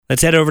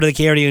Let's head over to the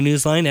KRDO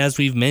Newsline. As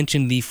we've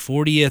mentioned, the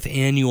 40th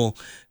annual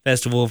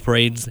Festival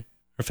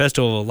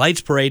of Lights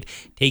Parade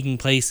taking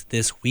place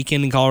this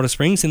weekend in Colorado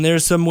Springs, and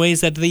there's some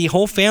ways that the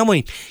whole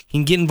family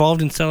can get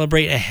involved and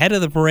celebrate ahead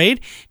of the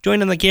parade.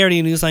 Joined on the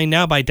KRDO Newsline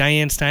now by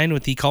Diane Stein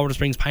with the Colorado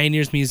Springs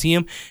Pioneers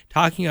Museum,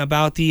 talking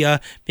about the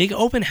big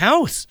open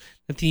house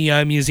that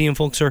the museum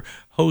folks are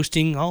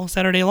hosting all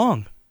Saturday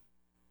long.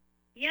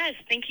 Yes,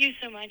 thank you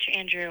so much,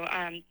 Andrew.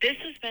 This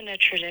has been a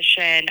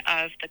tradition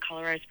of the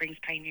Colorado Springs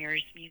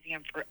Pioneers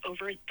Museum for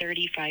over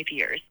 35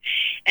 years.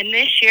 And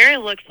this year it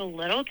looks a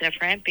little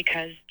different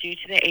because due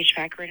to the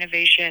HVAC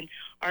renovation,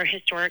 our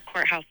historic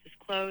courthouse is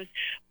closed.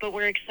 But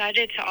we're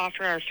excited to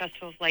offer our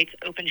Festival of Lights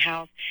open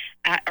house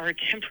at our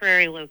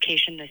temporary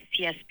location, the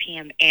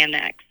CSPM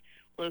Annex,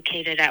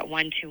 located at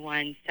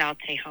 121 South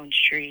Tejon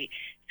Street,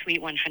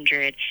 Suite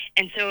 100.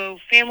 And so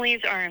families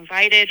are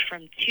invited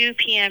from 2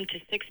 p.m. to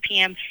 6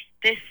 p.m.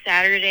 this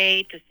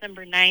Saturday,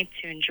 December 9th,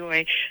 to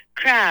enjoy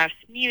crafts,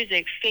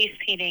 music, face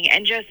painting,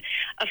 and just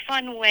a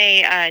fun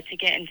way to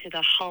get into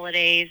the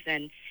holidays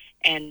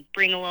and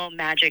bring a little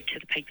magic to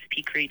the Pikes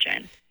Peak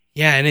region.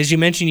 Yeah, and as you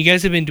mentioned, you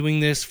guys have been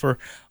doing this for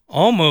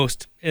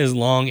almost as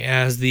long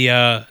as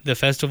the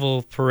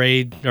Festival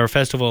Parade or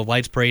Festival of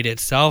Lights Parade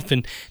itself.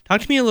 And talk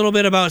to me a little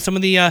bit about some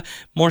of the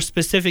more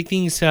specific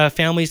things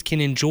families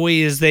can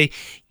enjoy as they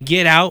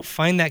get out,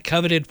 find that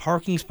coveted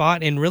parking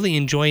spot, and really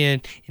enjoy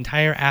an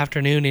entire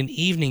afternoon and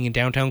evening in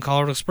downtown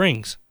Colorado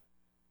Springs.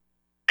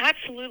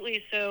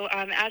 Absolutely. So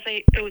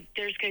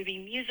there's going to be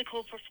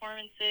musical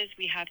performances.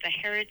 We have the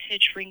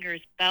Heritage Ringers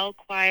Bell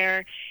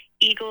Choir,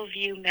 Eagle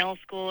View Middle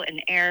School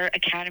and Air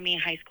Academy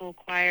High School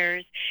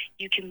choirs.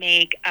 You can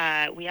make,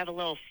 we have a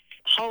little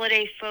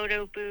holiday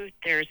photo booth.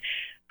 There's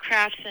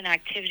crafts and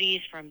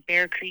activities from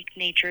Bear Creek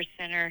Nature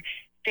Center,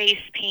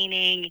 face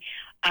painting,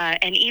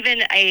 and even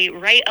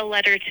write a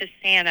letter to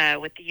Santa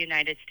with the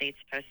United States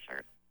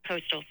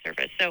Postal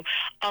Service. So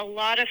a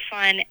lot of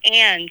fun.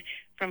 And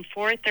from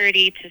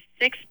 4:30 to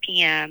 6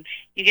 p.m.,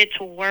 you get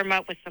to warm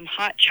up with some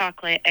hot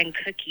chocolate and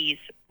cookies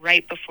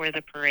right before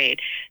the parade.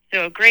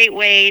 So a great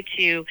way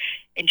to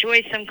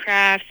enjoy some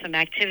crafts, some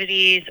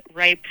activities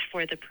right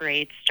before the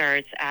parade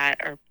starts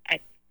at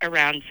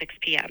around 6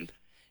 p.m.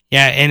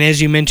 Yeah, and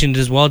as you mentioned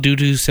as well, due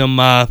to some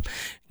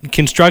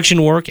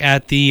construction work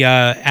at the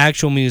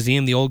actual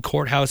museum, the old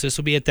courthouse, this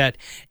will be at that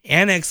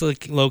annex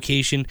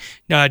location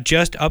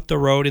just up the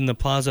road in the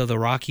Plaza of the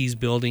Rockies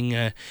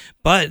building,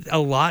 but a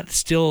lot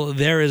still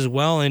there as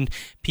well, and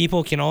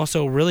people can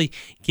also really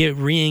get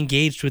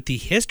re-engaged with the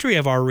history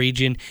of our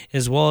region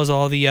as well as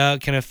all the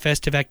kind of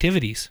festive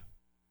activities.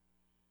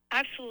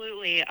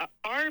 Absolutely.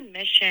 Our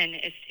mission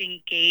is to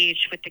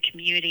engage with the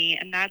community,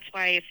 and that's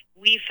why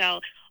we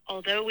felt,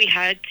 although we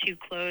had to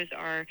close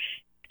our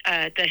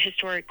the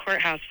historic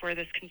courthouse for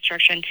this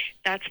construction,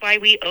 that's why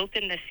we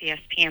opened the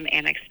CSPM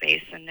Annex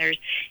space. And there's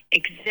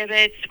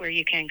exhibits where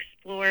you can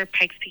explore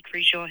Pikes Peak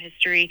regional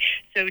history.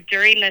 So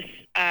during this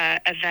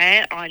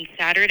event on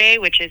Saturday,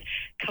 which is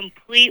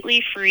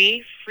completely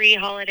free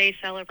holiday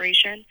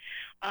celebration,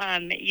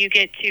 you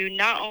get to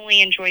not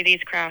only enjoy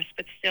these crafts,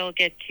 but still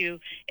get to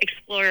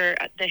explore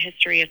the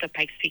history of the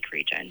Pikes Peak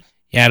region.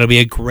 Yeah, it'll be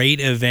a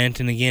great event,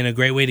 and again, a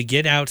great way to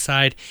get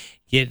outside,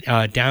 get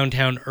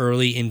downtown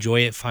early,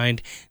 enjoy it,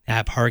 find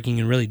that parking,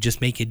 and really just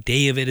make a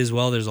day of it as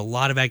well. There's a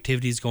lot of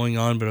activities going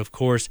on, but of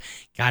course,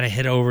 got to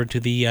head over to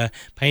the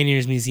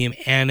Pioneers Museum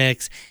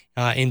Annex,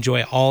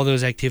 enjoy all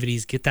those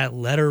activities, get that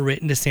letter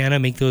written to Santa,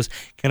 make those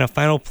kind of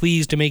final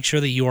pleas to make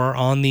sure that you are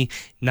on the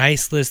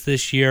nice list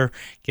this year,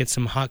 get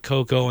some hot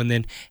cocoa, and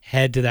then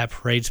head to that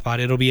parade spot.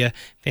 It'll be a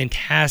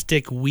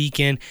fantastic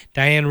weekend.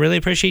 Diane, really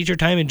appreciate your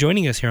time and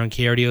joining us here on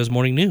KRDO's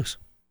Morning News.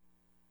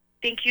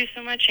 Thank you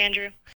so much, Andrew.